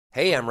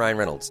Hey, I'm Ryan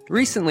Reynolds.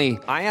 Recently,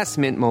 I asked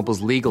Mint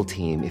Mobile's legal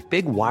team if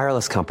big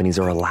wireless companies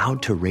are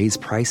allowed to raise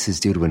prices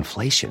due to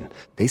inflation.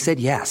 They said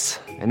yes.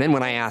 And then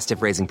when I asked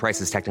if raising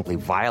prices technically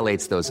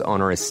violates those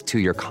onerous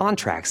two-year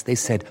contracts, they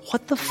said,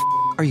 "What the f***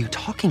 are you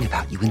talking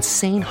about, you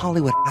insane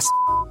Hollywood ass?"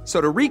 So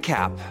to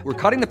recap, we're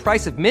cutting the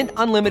price of Mint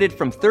Unlimited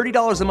from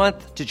 $30 a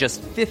month to just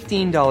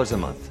 $15 a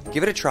month.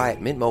 Give it a try at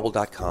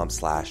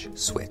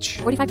mintmobile.com/switch.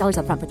 $45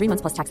 up front for 3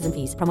 months plus taxes and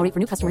fees. Promo rate for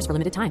new customers for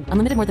limited time.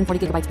 Unlimited more than 40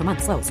 gigabytes per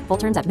month. Slows full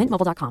terms at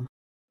mintmobile.com.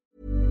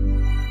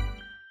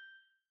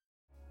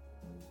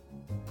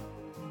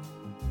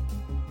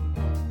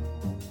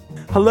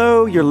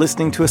 Hello, you're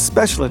listening to a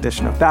special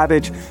edition of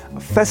Babbage, a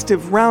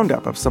festive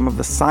roundup of some of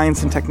the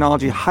science and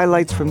technology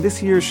highlights from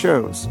this year's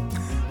shows.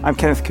 I'm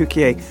Kenneth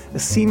Cukier, a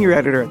senior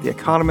editor at The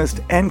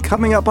Economist, and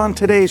coming up on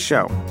today's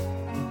show,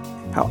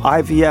 how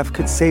IVF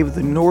could save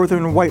the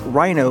northern white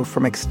rhino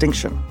from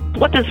extinction.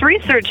 What this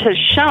research has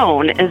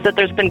shown is that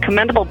there's been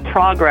commendable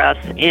progress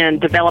in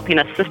developing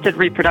assisted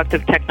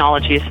reproductive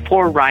technologies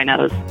for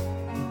rhinos.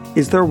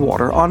 Is there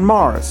water on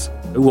Mars?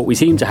 What we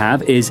seem to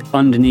have is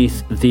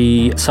underneath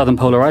the southern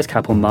polar ice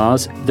cap on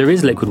Mars, there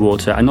is liquid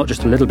water, and not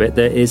just a little bit.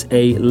 There is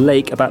a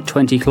lake about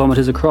 20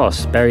 kilometres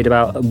across, buried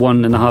about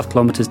 1.5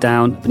 kilometres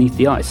down beneath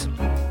the ice.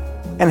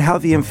 And how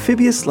the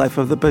amphibious life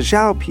of the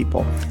Babbage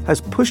people has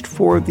pushed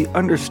forward the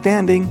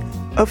understanding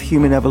of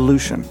human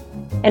evolution.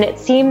 And it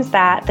seems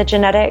that the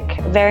genetic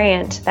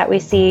variant that we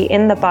see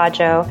in the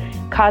Babbage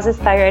causes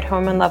thyroid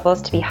hormone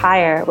levels to be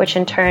higher, which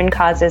in turn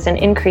causes an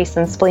increase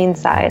in spleen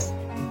size.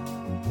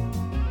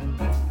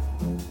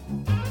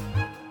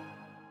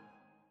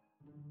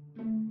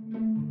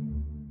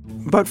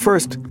 But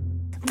first,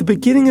 the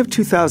beginning of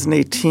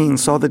 2018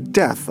 saw the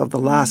death of the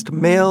last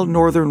male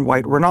northern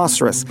white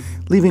rhinoceros,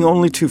 leaving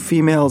only 2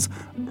 females,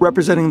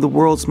 representing the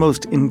world's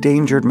most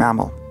endangered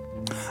mammal.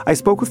 I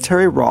spoke with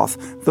Terry Roth,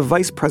 the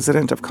Vice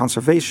President of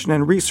Conservation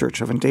and Research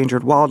of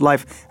Endangered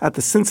Wildlife at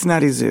the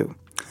Cincinnati Zoo.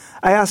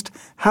 I asked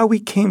how we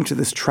came to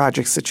this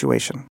tragic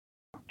situation.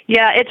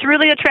 Yeah, it's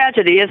really a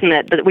tragedy, isn't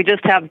it, that we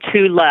just have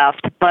 2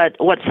 left. But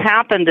what's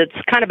happened, it's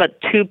kind of a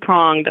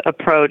 2-pronged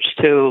approach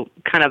to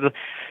kind of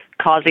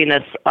causing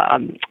this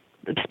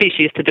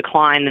species to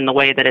decline in the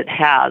way that it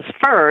has.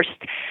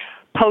 First,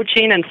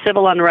 poaching and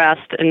civil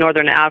unrest in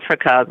northern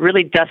Africa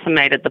really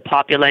decimated the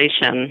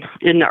population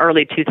in the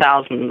early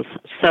 2000s.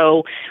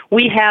 So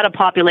we had a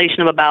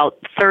population of about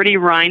 30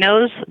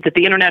 rhinos that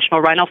the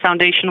International Rhino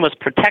Foundation was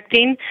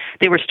protecting.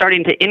 They were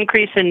starting to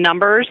increase in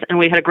numbers, and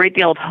we had a great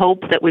deal of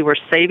hope that we were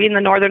saving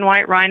the northern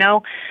white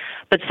rhino.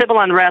 But civil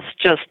unrest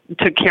just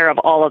took care of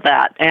all of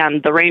that.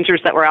 And the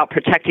rangers that were out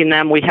protecting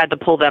them, we had to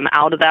pull them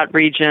out of that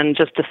region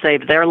just to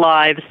save their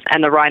lives,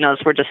 and the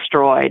rhinos were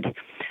destroyed.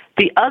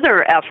 The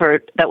other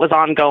effort that was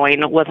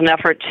ongoing was an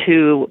effort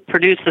to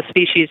produce the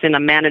species in a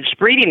managed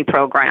breeding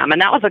program,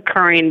 and that was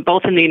occurring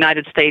both in the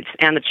United States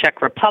and the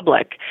Czech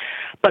Republic.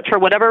 But for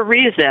whatever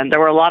reason, there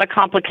were a lot of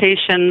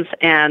complications,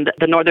 and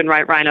the northern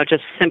white rhino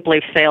just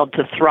simply failed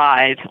to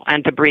thrive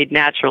and to breed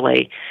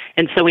naturally.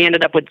 And so we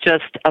ended up with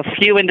just a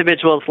few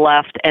individuals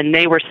left, and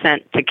they were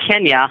sent to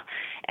Kenya,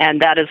 and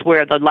that is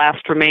where the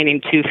last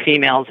remaining 2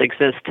 females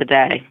exist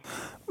today.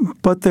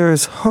 But there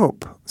is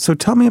hope. So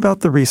tell me about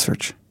the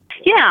research.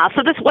 Yeah,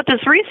 so what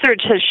this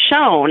research has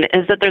shown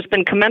is that there's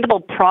been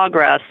commendable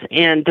progress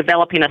in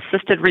developing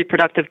assisted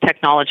reproductive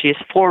technologies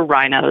for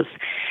rhinos.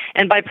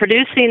 And by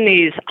producing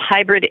these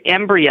hybrid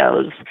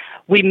embryos,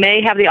 we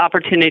may have the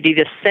opportunity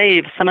to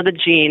save some of the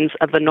genes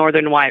of the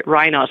northern white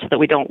rhino so that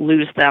we don't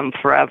lose them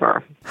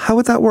forever. How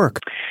would that work?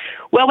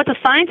 Well, what the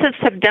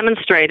scientists have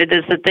demonstrated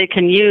is that they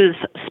can use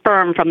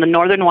sperm from the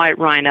northern white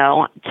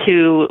rhino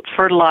to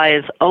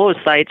fertilize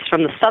oocytes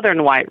from the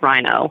southern white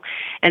rhino.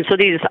 And so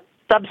these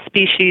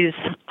subspecies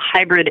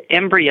hybrid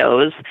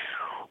embryos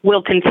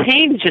will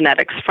contain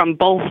genetics from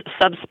both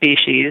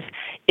subspecies.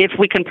 If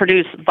we can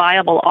produce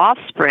viable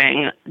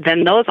offspring,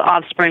 then those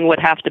offspring would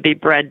have to be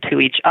bred to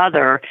each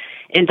other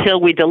until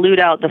we dilute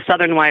out the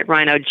southern white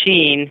rhino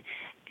gene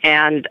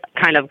and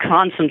kind of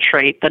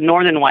concentrate the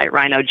northern white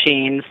rhino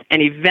genes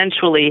and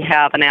eventually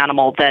have an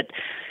animal that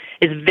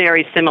is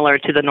very similar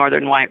to the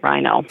northern white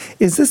rhino.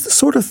 Is this the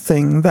sort of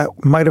thing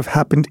that might have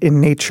happened in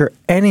nature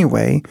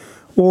anyway,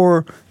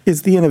 or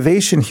is the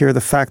innovation here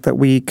the fact that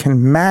we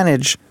can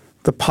manage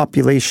the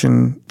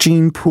population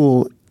gene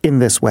pool in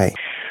this way?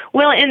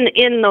 Well,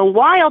 in the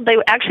wild, they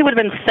actually would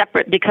have been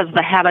separate because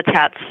the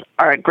habitats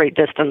are at great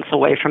distance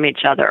away from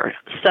each other.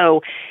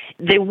 So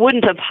they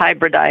wouldn't have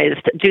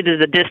hybridized due to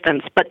the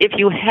distance. But if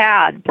you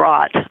had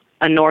brought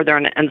a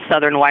northern and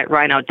southern white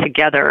rhino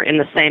together in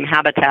the same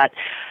habitat,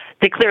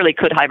 they clearly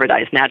could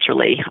hybridize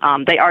naturally.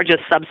 They are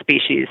just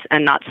subspecies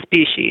and not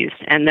species,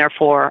 and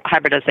therefore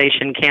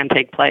hybridization can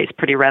take place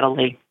pretty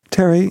readily.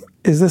 Terry,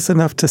 is this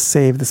enough to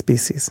save the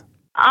species?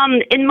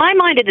 In my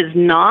mind, it is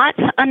not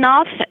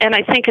enough, and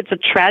I think it's a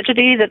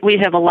tragedy that we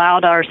have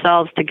allowed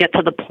ourselves to get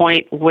to the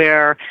point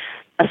where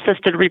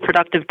assisted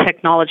reproductive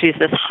technologies,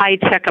 this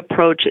high-tech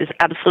approach is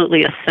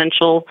absolutely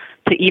essential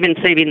to even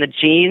saving the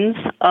genes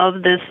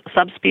of this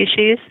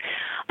subspecies.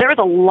 There is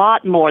a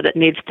lot more that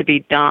needs to be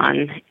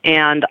done,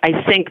 and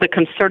I think the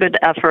concerted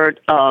effort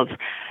of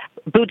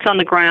boots on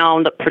the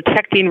ground,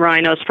 protecting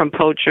rhinos from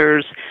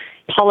poachers,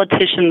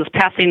 politicians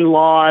passing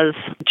laws,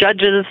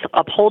 judges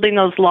upholding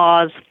those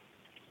laws,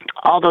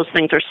 all those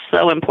things are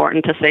so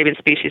important to saving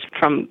species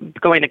from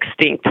going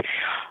extinct.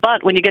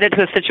 But when you get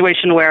into a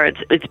situation where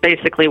it's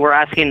basically we're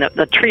asking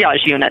the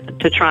triage unit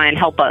to try and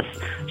help us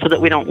so that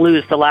we don't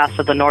lose the last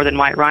of the northern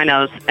white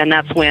rhinos, and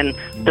that's when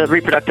the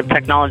reproductive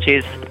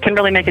technologies can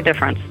really make a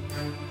difference.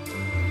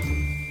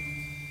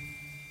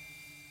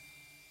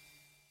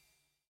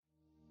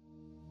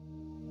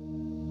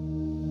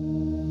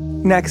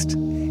 Next,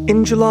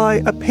 in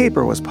July, a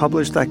paper was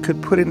published that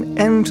could put an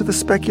end to the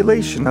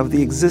speculation of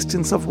the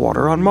existence of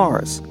water on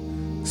Mars.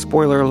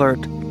 Spoiler alert,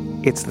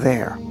 it's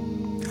there.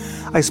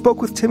 I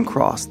spoke with Tim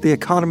Cross, the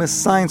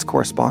Economist science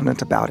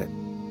correspondent, about it.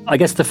 I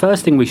guess the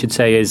first thing we should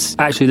say is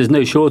actually there's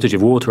no shortage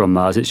of water on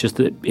Mars. It's just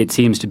that it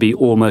seems to be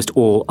almost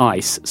all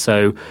ice.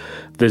 So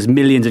there's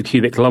millions of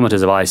cubic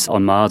kilometres of ice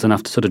on Mars,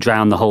 enough to sort of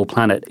drown the whole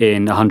planet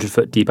in a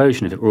 100-foot deep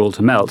ocean if it were all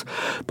to melt.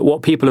 But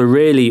what people are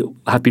really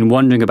have been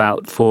wondering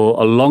about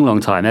for a long, long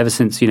time, ever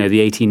since, the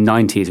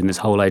 1890s and this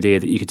whole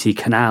idea that you could see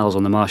canals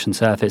on the Martian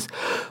surface,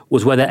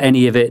 was whether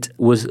any of it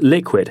was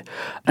liquid.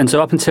 And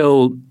so up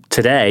until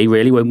today,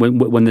 really,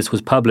 when this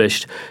was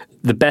published,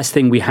 the best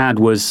thing we had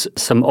was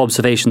some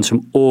observations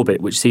from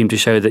orbit, which seemed to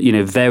show that,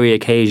 very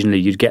occasionally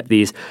you'd get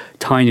these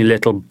tiny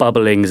little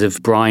bubblings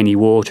of briny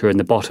water in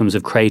the bottoms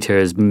of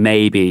craters,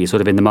 maybe sort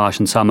of in the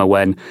Martian summer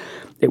when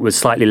it was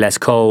slightly less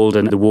cold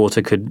and the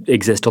water could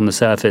exist on the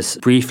surface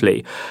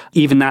briefly.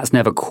 Even that's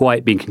never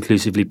quite been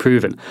conclusively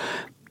proven.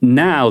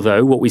 Now,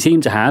 though, what we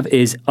seem to have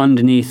is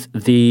underneath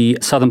the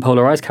southern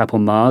polar ice cap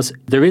on Mars,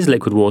 there is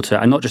liquid water,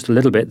 and not just a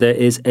little bit. There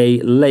is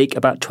a lake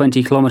about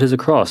 20 kilometres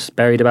across,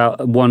 buried about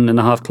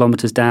 1.5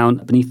 kilometres down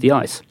beneath the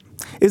ice.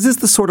 Is this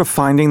the sort of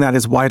finding that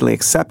is widely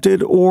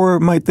accepted, or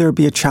might there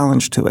be a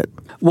challenge to it?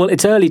 Well,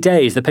 it's early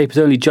days. The paper's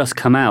only just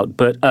come out,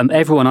 but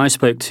everyone I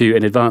spoke to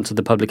in advance of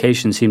the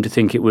publication seemed to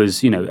think it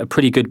was, a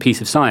pretty good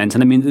piece of science.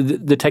 And I mean,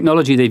 the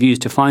technology they've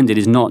used to find it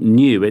is not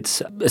new.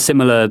 It's a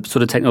similar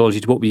sort of technology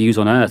to what we use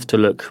on Earth to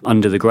look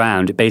under the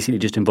ground. It basically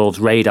just involves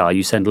radar.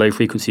 You send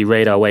low-frequency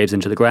radar waves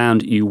into the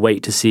ground. You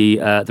wait to see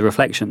the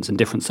reflections, and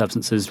different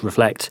substances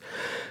reflect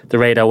the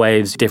radar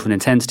waves, different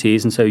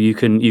intensities, and so you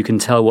can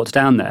tell what's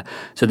down there.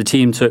 So the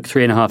team took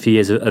 3.5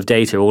 years of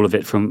data, all of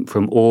it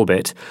from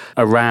orbit,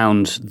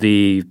 around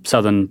the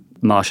southern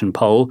Martian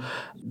pole.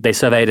 They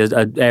surveyed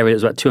an area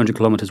that's about 200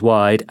 kilometres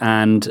wide,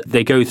 and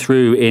they go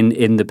through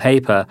in the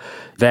paper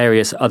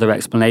various other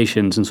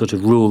explanations and sort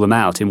of rule them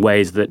out in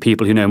ways that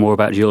people who know more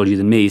about geology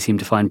than me seem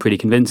to find pretty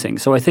convincing.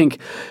 So I think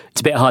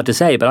it's a bit hard to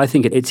say, but I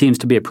think it seems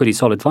to be a pretty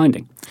solid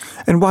finding.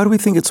 And why do we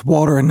think it's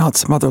water and not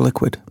some other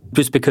liquid?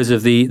 Just because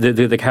of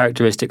the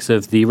characteristics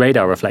of the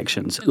radar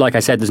reflections. Like I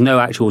said, there's no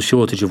actual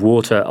shortage of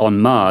water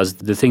on Mars.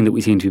 The thing that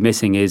we seem to be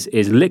missing is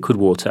liquid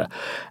water.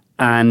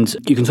 And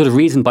you can sort of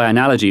reason by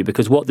analogy,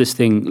 because what this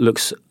thing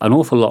looks an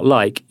awful lot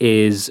like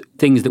is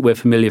things that we're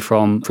familiar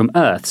from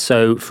Earth.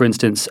 So, for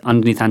instance,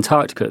 underneath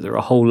Antarctica, there are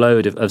a whole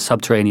load of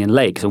subterranean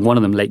lakes, and one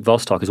of them, Lake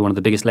Vostok, is one of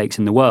the biggest lakes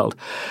in the world.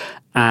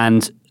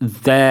 And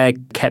they're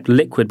kept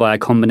liquid by a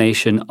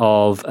combination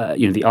of,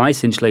 the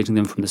ice insulating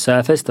them from the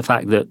surface, the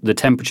fact that the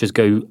temperatures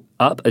go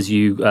up as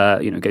you,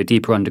 go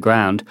deeper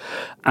underground.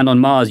 And on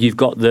Mars, you've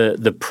got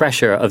the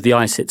pressure of the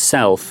ice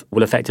itself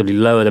will effectively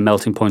lower the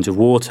melting point of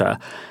water,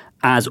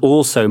 as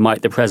also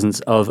might the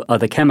presence of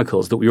other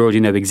chemicals that we already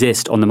know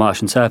exist on the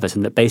Martian surface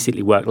and that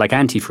basically work like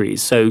antifreeze.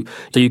 So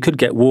you could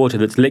get water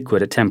that's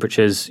liquid at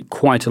temperatures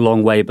quite a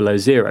long way below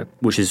zero,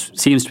 which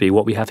seems to be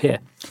what we have here.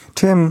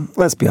 Tim,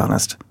 let's be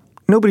honest.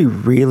 Nobody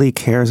really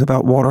cares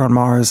about water on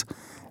Mars.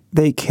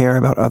 They care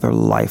about other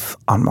life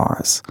on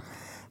Mars.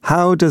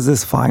 How does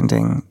this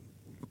finding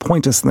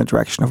point us in the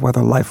direction of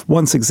whether life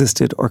once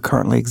existed or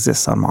currently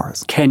exists on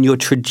Mars? Ken, you're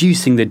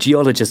traducing the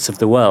geologists of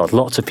the world.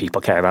 Lots of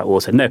people care about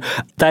water. No,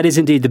 that is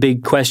indeed the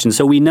big question.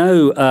 So we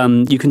know,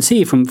 you can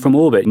see from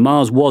orbit,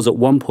 Mars was at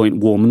one point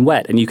warm and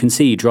wet, and you can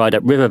see dried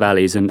up river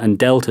valleys and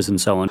deltas and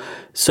so on.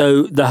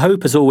 So the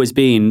hope has always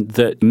been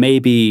that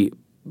maybe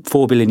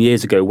 4 billion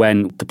years ago,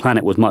 when the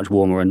planet was much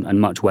warmer and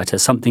much wetter,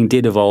 something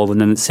did evolve, and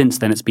then since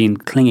then it's been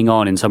clinging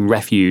on in some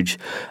refuge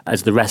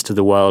as the rest of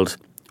the world,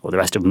 or the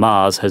rest of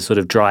Mars, has sort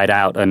of dried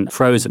out and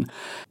frozen.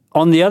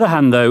 On the other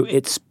hand, though,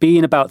 it's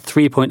been about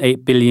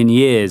 3.8 billion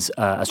years,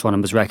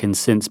 astronomers reckon,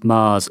 since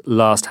Mars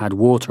last had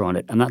water on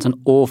it. And that's an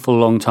awful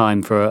long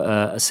time for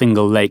a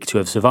single lake to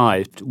have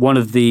survived. One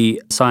of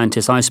the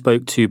scientists I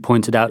spoke to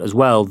pointed out as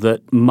well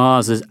that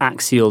Mars's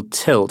axial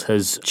tilt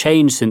has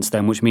changed since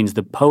then, which means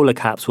the polar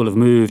caps will have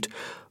moved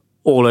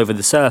all over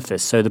the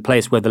surface. So the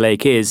place where the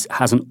lake is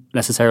hasn't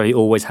necessarily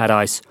always had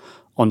ice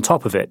on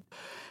top of it.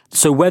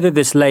 So whether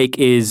this lake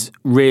is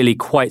really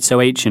quite so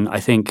ancient,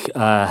 I think,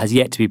 has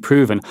yet to be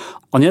proven.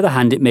 On the other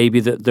hand, it may be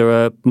that there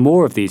are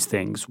more of these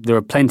things. There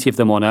are plenty of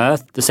them on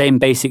Earth. The same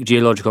basic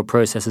geological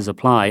processes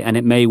apply, and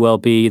it may well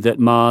be that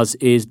Mars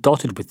is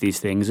dotted with these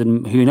things,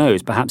 and who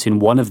knows, perhaps in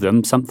one of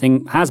them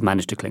something has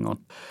managed to cling on.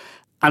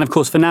 And of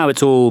course, for now,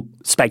 it's all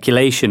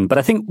speculation. But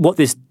I think what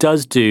this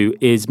does do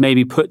is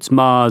maybe puts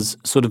Mars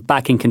sort of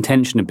back in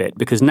contention a bit,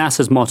 because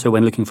NASA's motto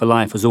when looking for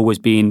life has always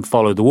been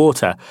follow the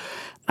water.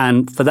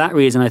 And for that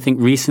reason, I think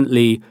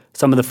recently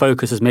some of the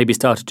focus has maybe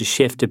started to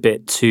shift a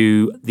bit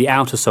to the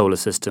outer solar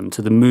system,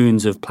 to the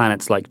moons of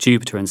planets like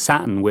Jupiter and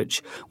Saturn,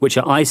 which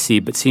are icy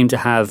but seem to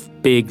have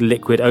big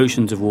liquid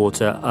oceans of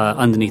water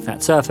underneath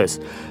that surface.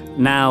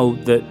 Now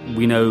that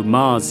we know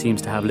Mars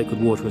seems to have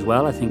liquid water as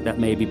well, I think that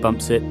maybe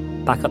bumps it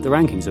back up the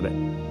rankings a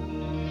bit.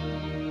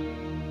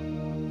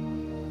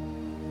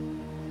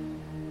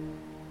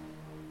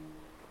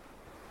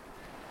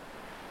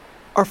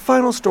 Our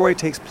final story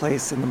takes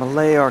place in the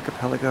Malay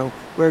archipelago,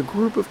 where a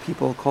group of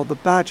people called the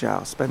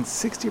Babbage spend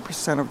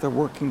 60% of their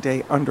working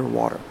day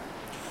underwater.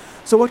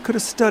 So what could a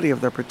study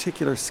of their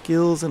particular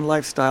skills and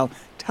lifestyle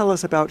tell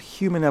us about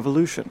human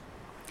evolution?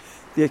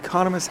 The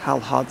economist Hal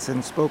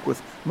Hodson spoke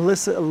with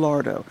Melissa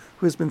Ilardo,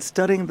 who has been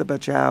studying the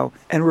Babbage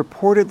and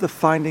reported the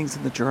findings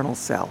in the journal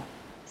Cell.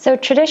 So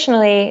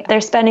traditionally, they're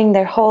spending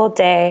their whole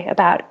day,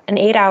 about an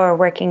 8-hour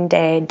working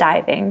day,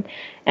 diving.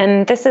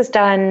 And this is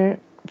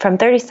done from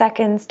 30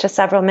 seconds to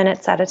several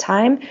minutes at a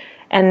time.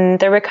 And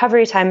their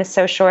recovery time is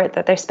so short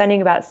that they're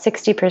spending about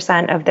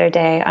 60% of their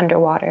day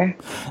underwater.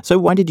 So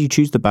why did you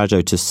choose the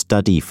Babbage to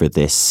study for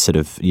this sort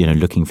of,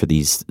 looking for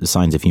these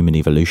signs of human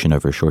evolution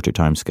over shorter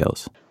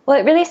timescales? Well,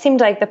 it really seemed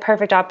like the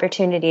perfect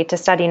opportunity to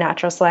study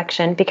natural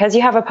selection because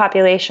you have a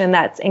population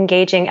that's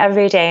engaging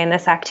every day in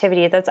this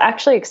activity that's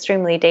actually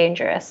extremely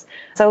dangerous.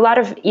 So a lot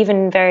of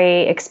even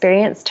very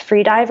experienced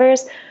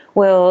freedivers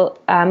will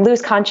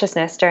lose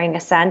consciousness during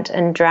ascent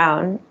and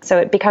drown. So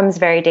it becomes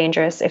very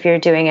dangerous if you're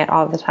doing it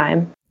all the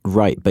time.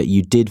 Right, but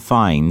you did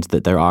find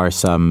that there are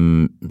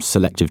some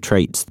selective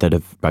traits that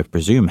have, I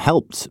presume,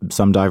 helped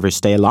some divers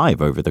stay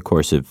alive over the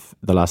course of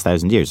the last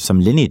 1,000 years.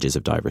 Some lineages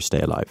of divers stay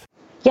alive.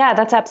 Yeah,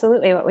 that's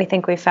absolutely what we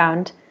think we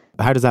found.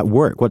 How does that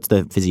work? What's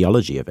the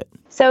physiology of it?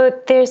 So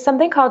there's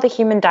something called the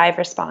human dive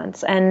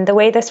response. And the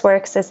way this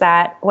works is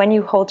that when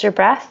you hold your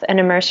breath and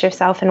immerse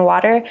yourself in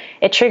water,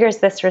 it triggers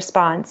this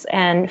response.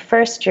 And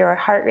first, your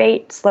heart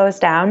rate slows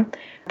down.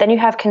 Then you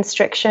have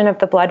constriction of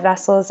the blood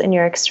vessels in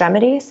your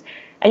extremities.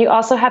 And you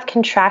also have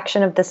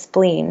contraction of the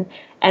spleen.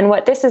 And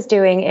what this is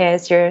doing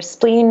is your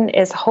spleen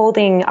is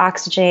holding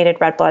oxygenated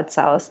red blood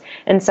cells.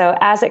 And so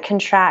as it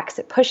contracts,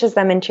 it pushes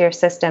them into your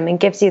system and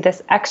gives you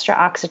this extra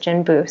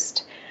oxygen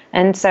boost.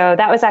 And so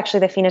that was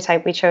actually the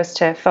phenotype we chose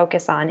to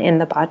focus on in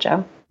the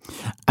Babbage.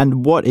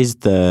 And what is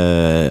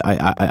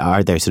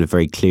are there sort of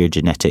very clear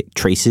genetic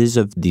traces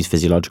of these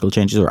physiological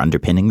changes, or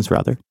underpinnings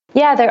rather?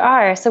 Yeah, there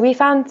are. So we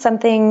found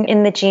something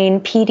in the gene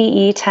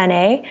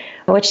PDE10A,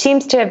 which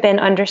seems to have been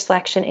under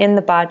selection in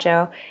the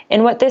Babbage.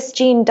 And what this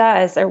gene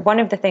does, or one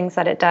of the things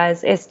that it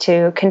does, is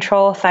to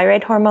control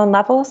thyroid hormone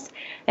levels.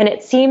 And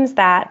it seems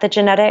that the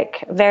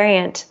genetic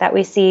variant that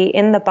we see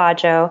in the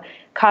Babbage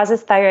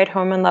causes thyroid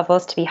hormone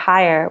levels to be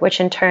higher, which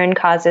in turn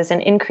causes an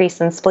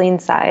increase in spleen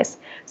size.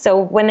 So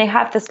when they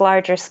have this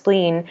larger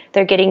spleen,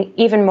 they're getting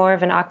even more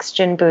of an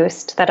oxygen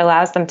boost that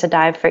allows them to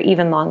dive for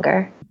even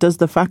longer. Does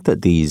the fact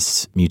that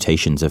these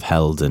mutations have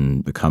held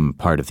and become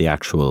part of the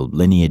actual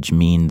lineage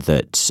mean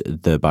that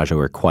the Babbage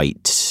were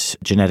quite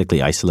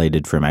genetically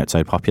isolated from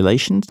outside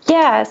populations?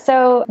 Yeah,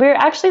 so we were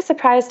actually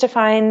surprised to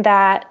find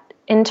that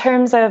in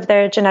terms of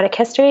their genetic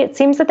history, it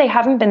seems that they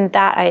haven't been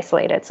that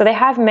isolated. So they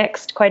have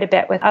mixed quite a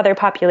bit with other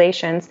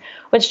populations,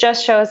 which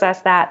just shows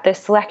us that the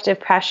selective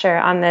pressure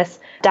on this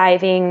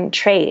diving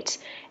trait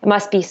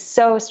must be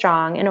so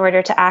strong in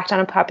order to act on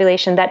a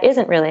population that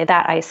isn't really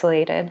that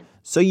isolated.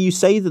 So you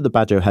say that the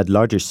Babbage had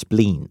larger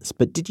spleens,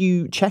 but did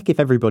you check if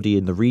everybody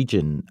in the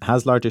region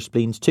has larger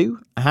spleens too?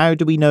 How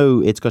do we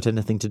know it's got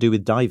anything to do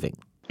with diving?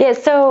 Yeah,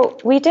 so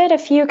we did a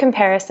few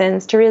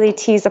comparisons to really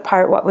tease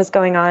apart what was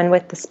going on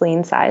with the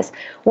spleen size.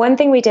 One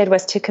thing we did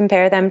was to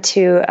compare them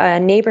to a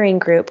neighboring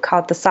group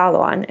called the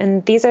Salawan.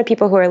 And these are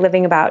people who are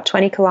living about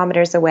 20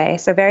 kilometers away,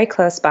 so very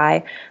close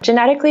by.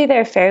 Genetically,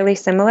 they're fairly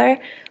similar,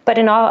 but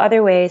in all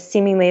other ways,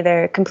 seemingly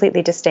they're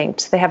completely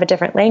distinct. They have a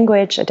different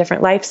language, a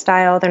different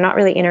lifestyle. They're not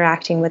really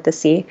interacting with the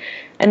sea.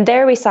 And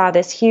there we saw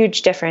this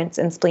huge difference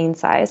in spleen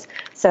size.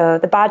 So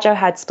the Babbage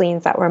had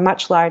spleens that were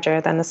much larger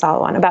than the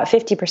Salawan, about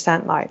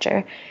 50%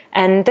 larger.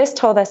 And this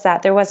told us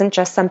that there wasn't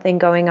just something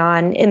going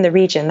on in the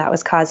region that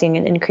was causing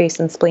an increase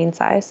in spleen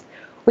size.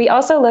 We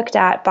also looked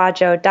at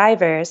Babbage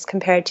divers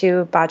compared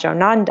to Babbage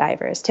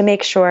non-divers to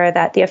make sure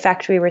that the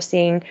effect we were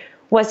seeing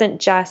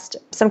wasn't just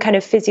some kind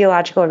of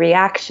physiological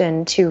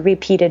reaction to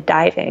repeated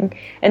diving.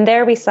 And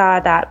there we saw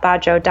that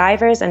Babbage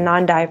divers and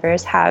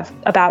non-divers have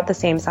about the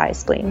same size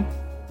spleen.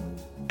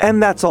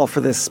 And that's all for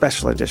this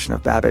special edition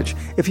of Babbage.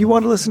 If you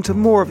want to listen to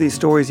more of these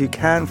stories, you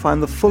can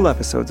find the full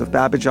episodes of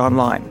Babbage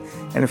online.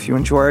 And if you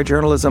enjoy our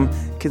journalism,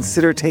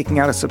 consider taking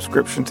out a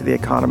subscription to The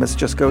Economist.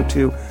 Just go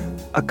to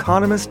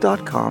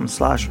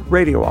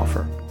economist.com/radio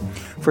offer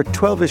for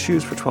 12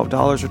 issues for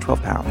 $12 or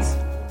 £12.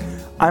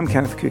 I'm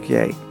Kenneth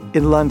Cukier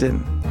in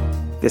London.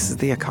 This is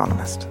The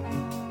Economist.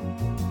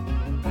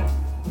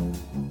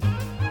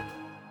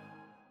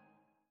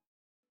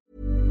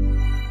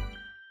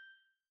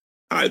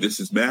 Hi, this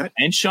is Matt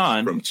and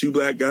Sean from Two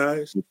Black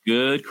Guys with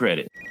Good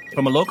Credit.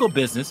 From a local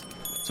business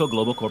to a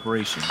global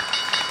corporation,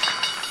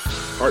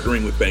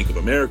 partnering with Bank of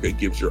America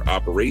gives your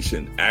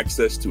operation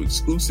access to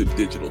exclusive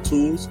digital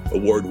tools,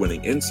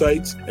 award-winning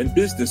insights, and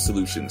business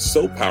solutions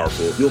so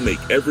powerful you'll make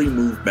every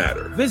move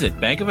matter. Visit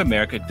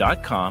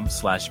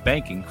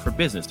bankofamerica.com/banking for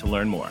business to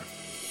learn more.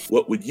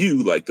 What would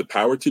you like the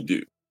power to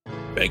do?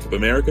 Bank of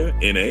America,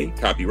 N.A.,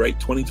 copyright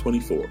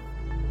 2024.